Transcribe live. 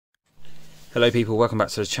Hello people, welcome back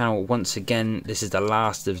to the channel once again. This is the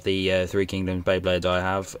last of the Three Kingdoms Beyblades I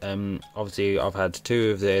have. Obviously I've had two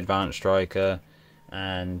of the Advanced Striker,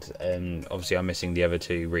 and obviously I'm missing the other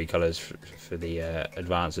two recolors for the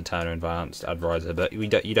Advanced Returner, Advanced Advisor, but you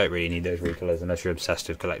don't really need those recolors unless you're obsessed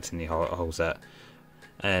with collecting the whole set.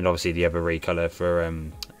 And obviously the other recolor for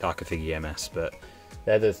Darker Figure EMS, but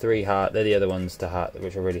they're the other ones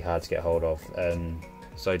which are really hard to get hold of.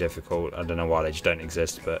 So difficult, I don't know why they just don't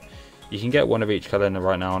exist, but you can get one of each colour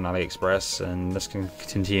right now on AliExpress, and let's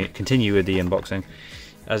continue with the unboxing.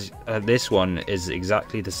 As this one is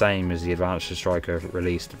exactly the same as the Advanced Striker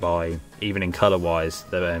released by, even in colour wise,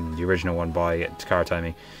 the original one by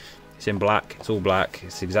Kngdoms. It's in black, it's all black,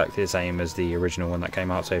 it's exactly the same as the original one that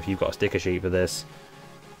came out, so if you've got a sticker sheet for this,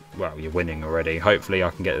 well, you're winning already. Hopefully I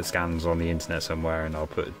can get the scans on the internet somewhere and I'll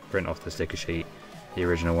print off the sticker sheet, the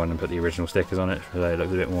original one, and put the original stickers on it so it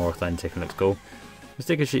looks a bit more authentic and looks cool.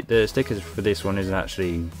 The stickers for this one isn't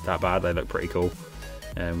actually that bad, they look pretty cool,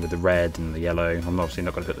 with the red and the yellow. I'm obviously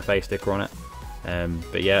not going to put the face sticker on it,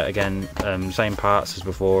 but yeah, again, same parts as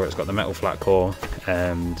before. It's got the metal flat core,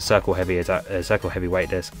 the circle heavy weight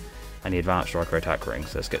disc, and the Advanced Striker attack ring.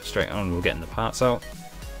 So let's get straight on, we're getting the parts out.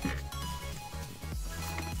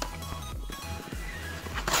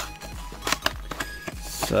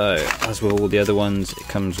 So, as with all the other ones, it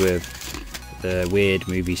comes with the weird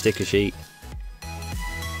movie sticker sheet.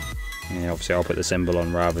 Yeah, obviously I'll put the symbol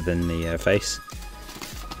on rather than the face.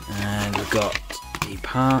 And we've got the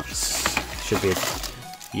parts. Should be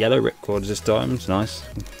a yellow ripcords this time, it's nice.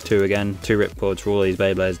 Two ripcords for all these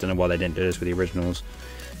Beyblades. Don't know why they didn't do this with the originals.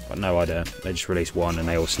 Got no idea, they just released one and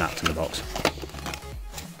they all snapped in the box.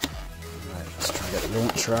 Right, let's try and get the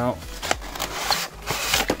launcher out.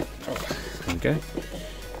 There we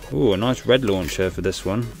go. Ooh, a nice red launcher for this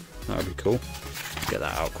one. That would be cool. Get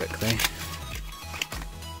that out quickly.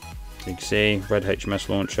 You can see, red HMS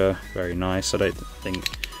launcher, very nice. I don't think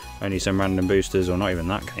only some random boosters, or not even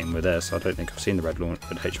that, came with this. I don't think I've seen the red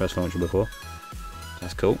HMS launcher before.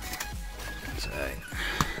 That's cool. So,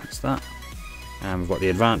 that's that. And we've got the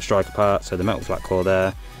Advanced Striker part, so the metal flat core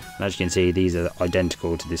there. And as you can see, these are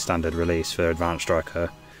identical to the standard release for Advanced Striker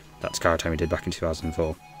that Kngdoms did back in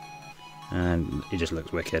 2004. And it just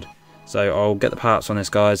looks wicked. So I'll get the parts on this,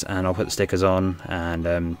 guys, and I'll put the stickers on,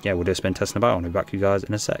 and yeah, we'll do a spin test and a battle, and I'll be back to you guys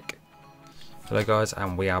in a sec. Hello guys,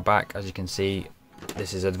 and we are back. As you can see,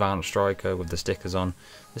 this is Advanced Striker with the stickers on.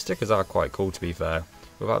 The stickers are quite cool, to be fair.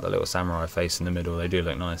 Without the little samurai face in the middle, they do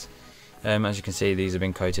look nice. As you can see, these have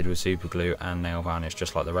been coated with super glue and nail varnish,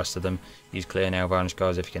 just like the rest of them. Use clear nail varnish,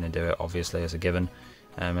 guys, if you're going to do it, obviously, as a given.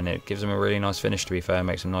 And it gives them a really nice finish, to be fair.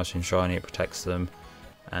 Makes them nice and shiny, it protects them,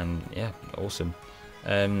 and yeah, awesome.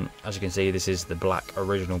 As you can see, this is the black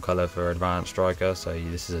original colour for Advanced Striker, so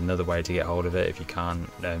this is another way to get hold of it if you can't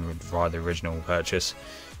via the original purchase.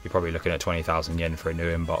 You're probably looking at 20,000 yen for a new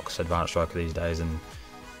inbox Advanced Striker these days, and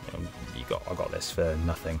I got this for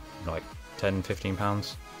nothing, like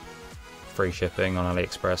 £10–15, free shipping on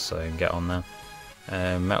AliExpress, so get on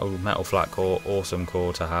there. Metal flat core, awesome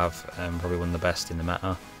core to have, probably one of the best in the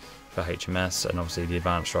meta for HMS, and obviously the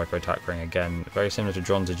Advanced Striker attack ring, again very similar to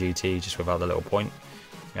Kngdoms GT, just without the little point.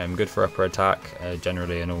 Good for upper attack,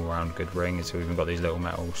 generally an all-round good ring. So we've even got these little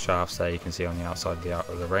metal shafts there you can see on the outside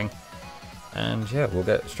of the ring. And yeah, we'll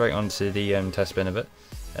get straight on to the test spin of it.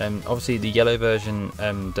 Obviously the yellow version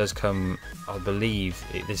does come, I believe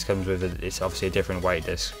this comes with it's obviously a different weight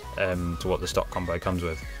disc to what the stock combo comes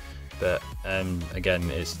with, but again,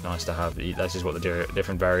 it's nice to have. This is what the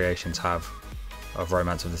different variations have of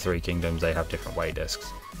Romance of the Three Kingdoms. They have different weight discs.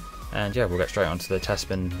 And yeah, we'll get straight onto the test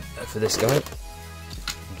spin for this guy.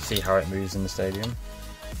 See how it moves in the stadium.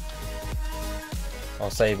 I'll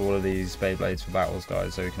save all of these Beyblades for battles,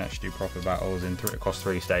 guys, so we can actually do proper battles across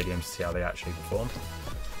 3 stadiums to see how they actually perform.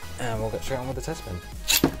 And we'll get straight on with the test spin.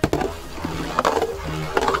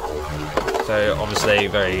 So obviously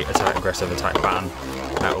very aggressive attack pattern,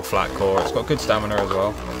 metal flat core. It's got good stamina as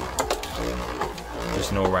well.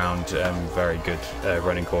 Just an all-round very good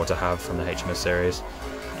running core to have from the HMS series.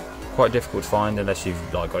 Quite difficult to find unless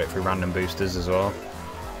you've got it through random boosters as well.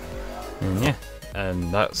 And yeah,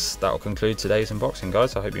 that'll conclude today's unboxing,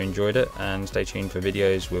 guys. I hope you enjoyed it, and stay tuned for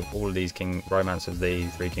videos with all of these Romance of the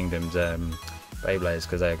Three Kingdoms Beyblades,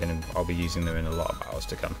 because I'll be using them in a lot of battles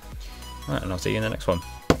to come. Alright, and I'll see you in the next one.